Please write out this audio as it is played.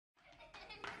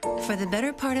For the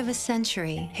better part of a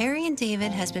century, Harry and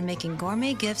David has been making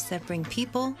gourmet gifts that bring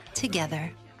people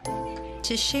together.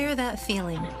 To share that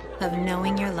feeling of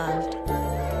knowing you're loved.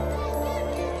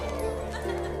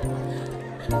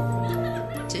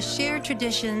 To share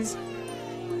traditions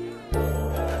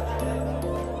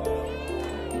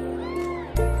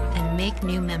and make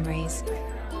new memories.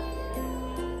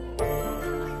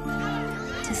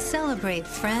 To celebrate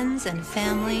friends and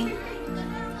family,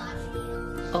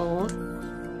 old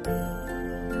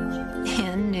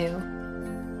and new.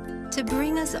 To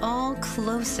bring us all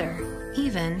closer,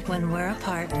 even when we're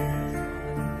apart.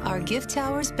 Our gift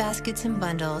towers, baskets, and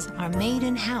bundles are made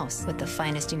in-house with the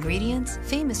finest ingredients,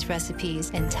 famous recipes,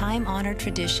 and time-honored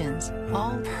traditions,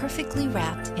 all perfectly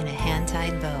wrapped in a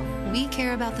hand-tied bow. We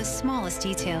care about the smallest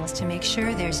details to make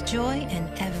sure there's joy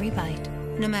in every bite.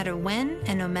 No matter when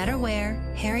and no matter where,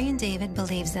 Harry and David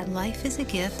believes that life is a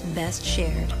gift best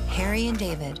shared. Harry and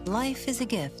David, life is a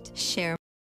gift. Share